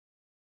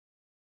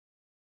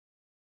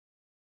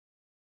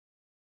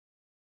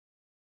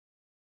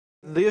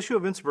The issue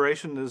of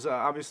inspiration is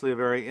obviously a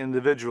very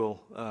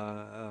individual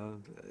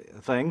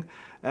thing,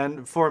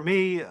 and for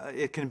me,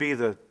 it can be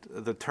the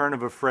turn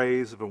of a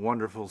phrase of a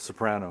wonderful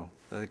soprano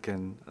that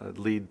can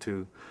lead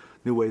to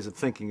new ways of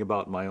thinking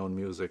about my own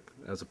music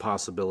as a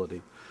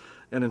possibility.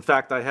 And in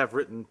fact, I have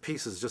written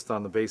pieces just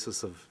on the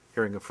basis of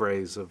hearing a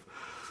phrase of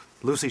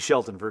Lucy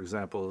Shelton, for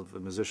example, a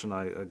musician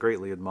I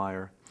greatly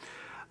admire.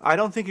 I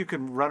don't think you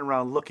can run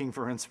around looking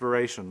for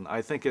inspiration.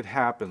 I think it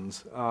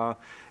happens.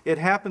 It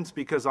happens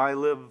because I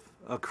live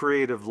a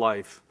creative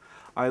life.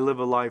 I live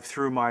a life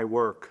through my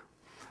work.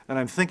 And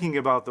I'm thinking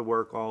about the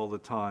work all the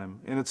time.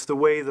 And it's the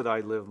way that I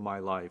live my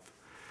life.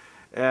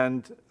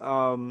 And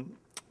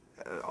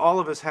all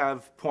of us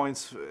have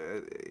points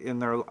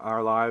in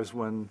our lives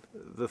when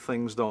the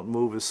things don't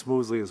move as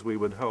smoothly as we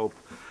would hope.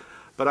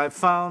 But I've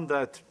found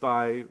that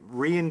by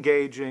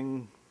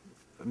re-engaging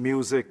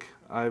music,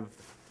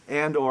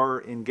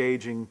 or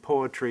engaging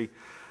poetry,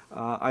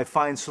 I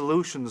find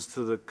solutions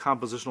to the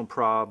compositional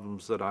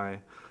problems that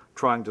I'm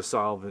trying to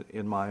solve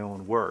in my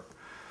own work.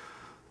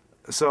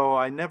 So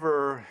I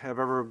never have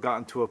ever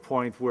gotten to a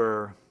point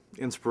where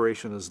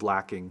inspiration is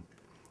lacking.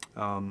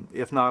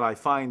 If not, I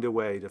find a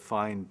way to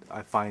find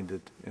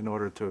it in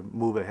order to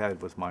move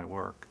ahead with my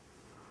work.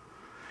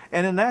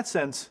 And in that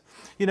sense,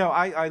 you know,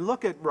 I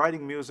look at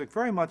writing music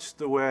very much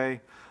the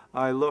way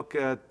I look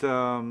at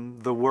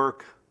the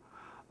work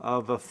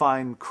of a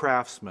fine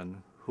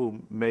craftsman who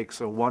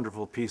makes a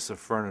wonderful piece of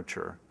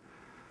furniture.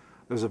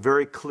 It has a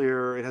very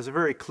clear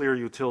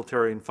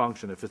utilitarian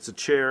function. If it's a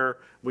chair,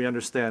 we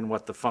understand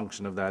what the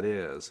function of that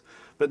is.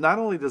 But not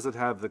only does it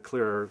have the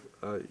clear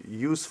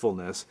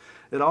usefulness,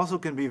 it also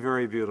can be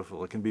very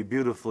beautiful. It can be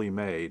beautifully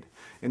made.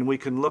 And we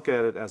can look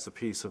at it as a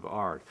piece of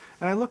art.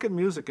 And I look at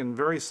music in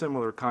very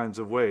similar kinds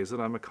of ways,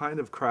 that I'm a kind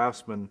of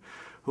craftsman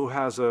who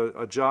has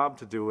a job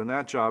to do, and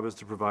that job is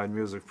to provide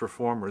music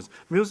performers.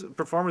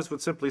 Performers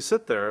would simply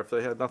sit there if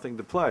they had nothing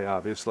to play,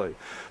 obviously.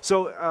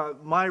 So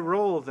my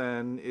role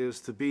then is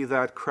to be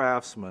that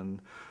craftsman,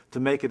 to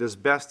make it as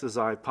best as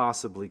I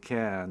possibly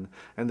can,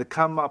 and to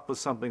come up with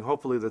something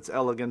hopefully that's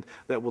elegant,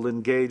 that will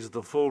engage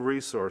the full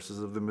resources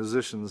of the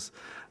musicians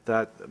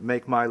that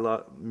make my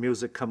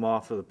music come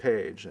off of the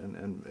page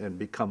and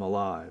become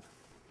alive.